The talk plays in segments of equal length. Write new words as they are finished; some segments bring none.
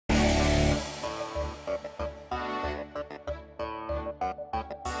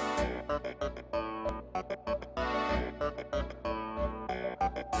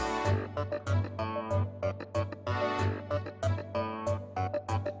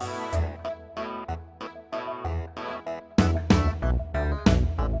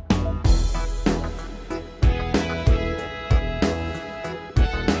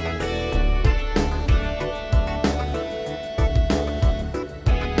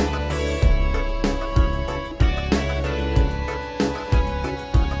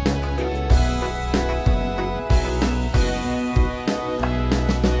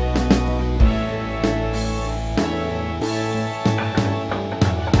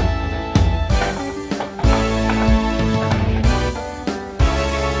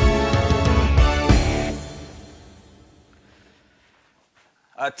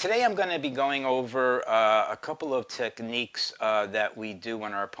Today I'm going to be going over a couple of techniques that we do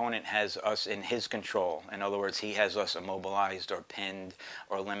when our opponent has us in his control. In other words, he has us immobilized or pinned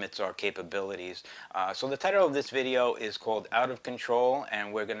or limits our capabilities. So the title of this video is called Out of Control,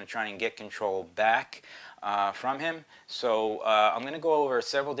 and we're going to try and get control back from him. So I'm going to go over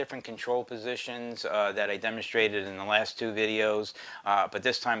several different control positions that I demonstrated in the last two videos, but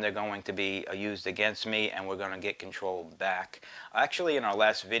this time they're going to be used against me, and we're going to get control back. Actually, in our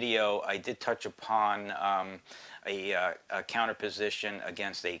last video, I did touch upon a counter position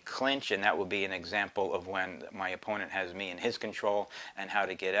against a clinch, and that would be an example of when my opponent has me in his control and how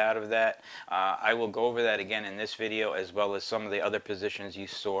to get out of that. I will go over that again in this video, as well as some of the other positions you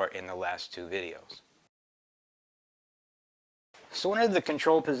saw in the last two videos. So one of the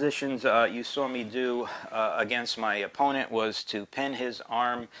control positions you saw me do against my opponent was to pin his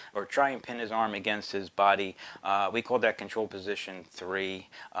arm, or try and pin his arm against his body. We call that control position 3.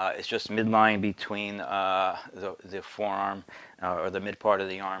 It's just midline between the forearm or the mid part of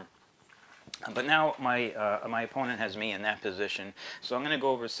the arm. But now my opponent has me in that position, so I'm going to go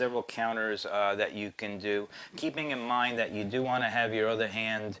over several counters that you can do, keeping in mind that you do want to have your other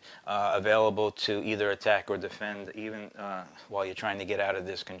hand available to either attack or defend, even while you're trying to get out of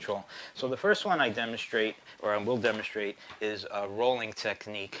this control. So the first one I demonstrate, or I will demonstrate, is a rolling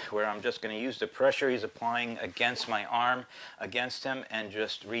technique, where I'm just going to use the pressure he's applying against my arm, against him, and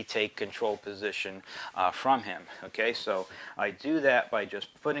just retake control position from him. Okay, so I do that by just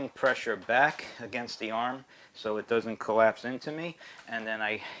putting pressure back against the arm so it doesn't collapse into me, and then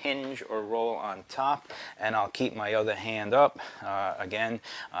I hinge or roll on top, and I'll keep my other hand up again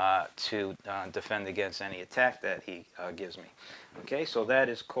to defend against any attack that he gives me. Okay, so that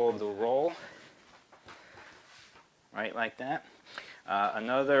is called the roll, right, like that.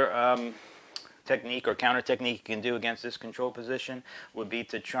 Another technique or counter technique you can do against this control position would be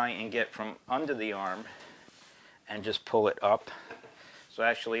to try and get from under the arm and just pull it up. So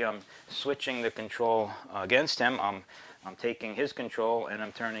actually I'm switching the control against him. I'm taking his control and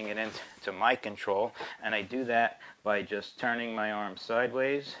I'm turning it into my control, and I do that by just turning my arm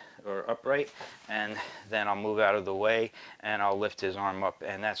sideways or upright, and then I'll move out of the way and I'll lift his arm up,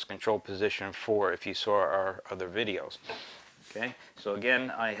 and that's control position 4 if you saw our other videos. Okay, so again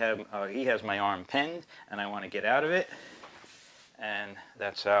I have he has my arm pinned and I want to get out of it, and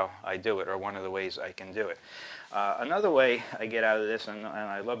that's how I do it, or one of the ways I can do it. Another way I get out of this, and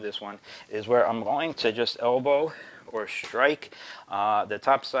I love this one, is where I'm going to just elbow or strike the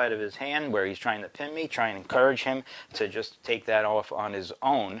top side of his hand where he's trying to pin me, try and encourage him to just take that off on his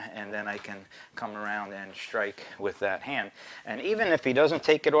own, and then I can come around and strike with that hand. And even if he doesn't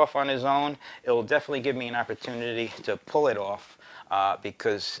take it off on his own, it will definitely give me an opportunity to pull it off,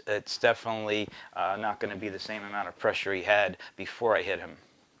 because it's definitely not going to be the same amount of pressure he had before I hit him.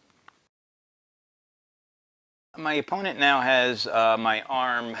 My opponent now has my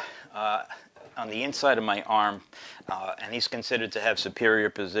arm on the inside of my arm, and he's considered to have superior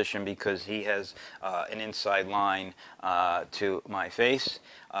position because he has an inside line to my face.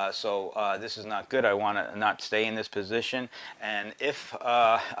 So this is not good. I want to not stay in this position, and if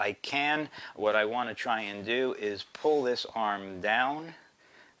I can, what I want to try and do is pull this arm down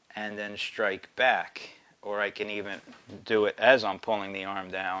and then strike back, or I can even do it as I'm pulling the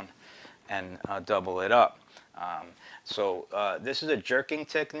arm down and double it up. So this is a jerking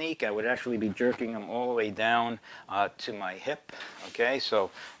technique. I would actually be jerking them all the way down to my hip. Okay, so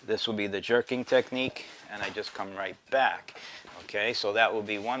this will be the jerking technique, and I just come right back. Okay, so that will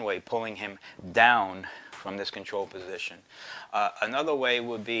be one way, pulling him down from this control position. Another way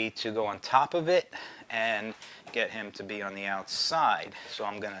would be to go on top of it and get him to be on the outside. So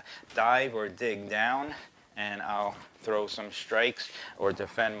I'm going to dive or dig down, and I'll throw some strikes or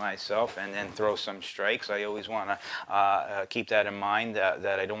defend myself and then throw some strikes. I always want to keep that in mind,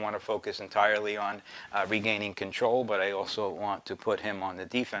 that I don't want to focus entirely on regaining control, but I also want to put him on the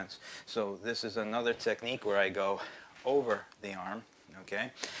defense. So this is another technique where I go over the arm.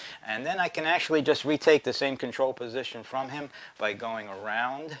 Okay, and then I can actually just retake the same control position from him by going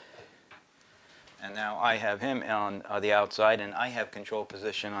around. And now I have him on the outside, and I have control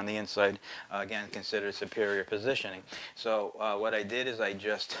position on the inside, again considered superior positioning. So what I did is I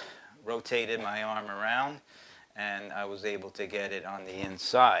just rotated my arm around, and I was able to get it on the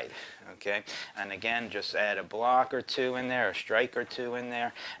inside. Okay, and again, just add a block or two in there, a strike or two in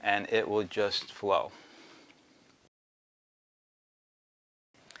there, and it will just flow.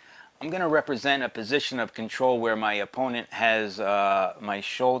 I'm going to represent a position of control where my opponent has my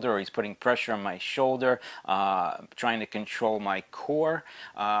shoulder, or he's putting pressure on my shoulder, trying to control my core.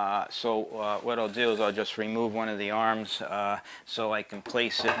 So what I'll do is I'll just remove one of the arms so I can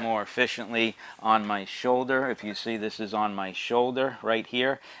place it more efficiently on my shoulder. If you see, this is on my shoulder right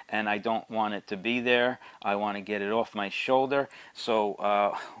here, and I don't want it to be there. I want to get it off my shoulder.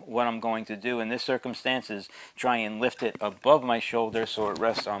 So what I'm going to do in this circumstance is try and lift it above my shoulder so it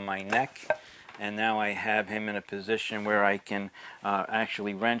rests on my neck. And now I have him in a position where I can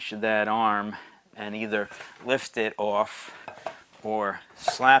actually wrench that arm and either lift it off or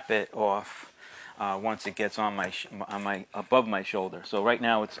slap it off once it gets on my above my shoulder. So right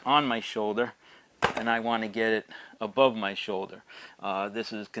now it's on my shoulder, and I want to get it above my shoulder.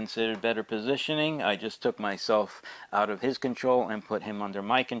 This is considered better positioning. I just took myself out of his control and put him under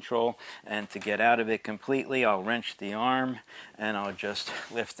my control, and to get out of it completely, I'll wrench the arm and I'll just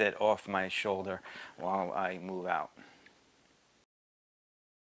lift it off my shoulder while I move out.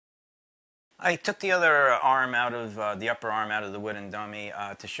 I took the other arm out of the upper arm out of the wooden dummy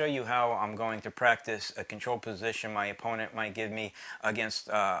to show you how I'm going to practice a control position my opponent might give me against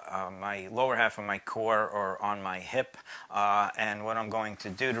my lower half of my core or on my hip. And what I'm going to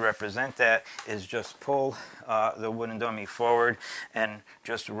do to represent that is just pull the wooden dummy forward and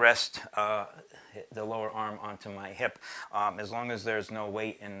just rest the lower arm onto my hip. As long as there's no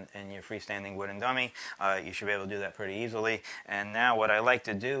weight in your freestanding wooden dummy, you should be able to do that pretty easily. And now what I like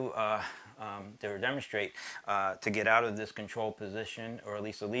to do to demonstrate to get out of this control position, or at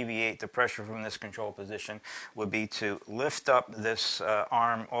least alleviate the pressure from this control position, would be to lift up this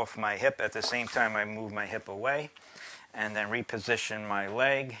arm off my hip at the same time I move my hip away, and then reposition my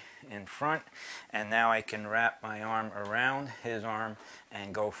leg in front, and now I can wrap my arm around his arm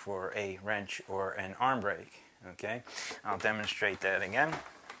and go for a wrench or an arm break. Okay, I'll demonstrate that again.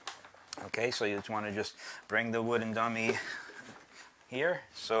 Okay, so you just want to just bring the wooden dummy here,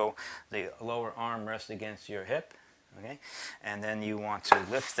 so the lower arm rests against your hip, okay, and then you want to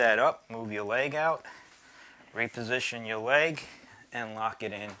lift that up, move your leg out, reposition your leg, and lock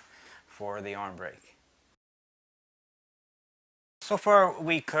it in for the arm break. So far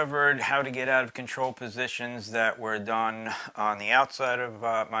we covered how to get out of control positions that were done on the outside of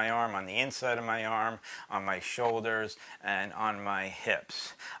my arm, on the inside of my arm, on my shoulders, and on my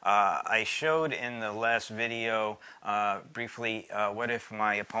hips. I showed in the last video briefly what if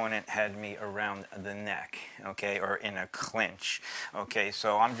my opponent had me around the neck, okay, or in a clinch. Okay,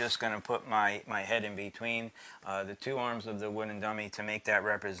 so I'm just going to put my head in between the two arms of the wooden dummy to make that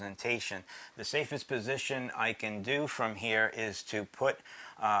representation. The safest position I can do from here is to put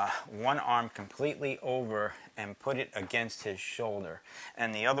one arm completely over and put it against his shoulder,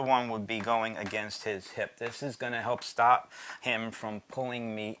 and the other one would be going against his hip. This is going to help stop him from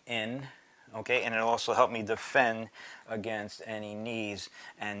pulling me in, okay, and it'll also help me defend against any knees,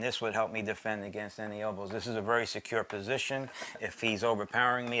 and this would help me defend against any elbows. This is a very secure position. If he's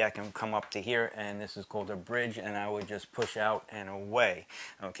overpowering me, I can come up to here, and this is called a bridge, and I would just push out and away.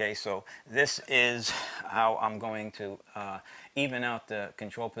 Okay, so this is how I'm going to even out the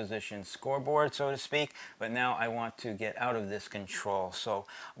control position scoreboard, so to speak, but now I want to get out of this control. So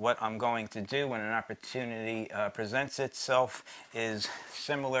what I'm going to do when an opportunity presents itself is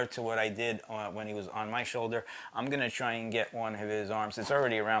similar to what I did when he was on my shoulder. I'm going to try and get one of his arms. It's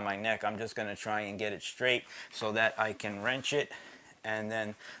already around my neck. I'm just going to try and get it straight so that I can wrench it and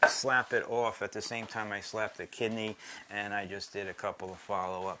then slap it off at the same time I slap the kidney, and I just did a couple of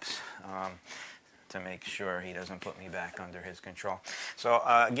follow-ups to make sure he doesn't put me back under his control. So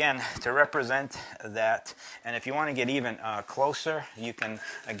again, to represent that, and if you want to get even closer, you can,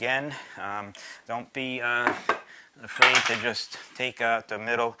 again, don't be afraid to just take out the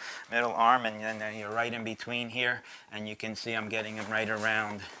middle arm, and then you're right in between here, and you can see I'm getting him right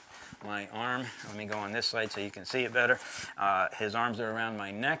around my arm. Let me go on this side so you can see it better. His arms are around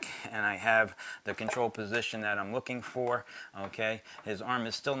my neck, and I have the control position that I'm looking for. Okay, his arm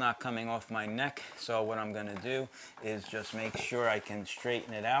is still not coming off my neck, so what I'm going to do is just make sure I can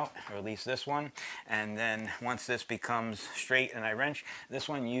straighten it out, or at least this one, and then once this becomes straight and I wrench, this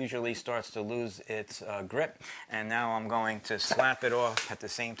one usually starts to lose its grip, and now I'm going to slap it off at the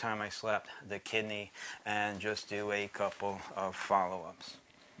same time I slap the kidney, and just do a couple of follow-ups.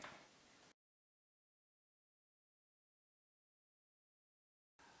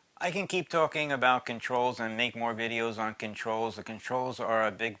 I can keep talking about controls and make more videos on controls. The controls are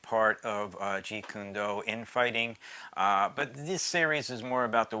a big part of Jeet Kune Do in fighting, but this series is more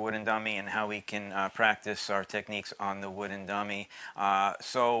about the wooden dummy and how we can practice our techniques on the wooden dummy.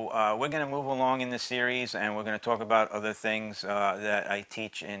 So we're going to move along in the series, and we're going to talk about other things that I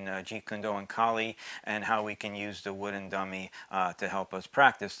teach in Jeet Kune Do and Kali, and how we can use the wooden dummy to help us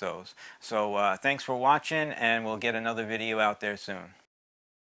practice those. So thanks for watching, and we'll get another video out there soon.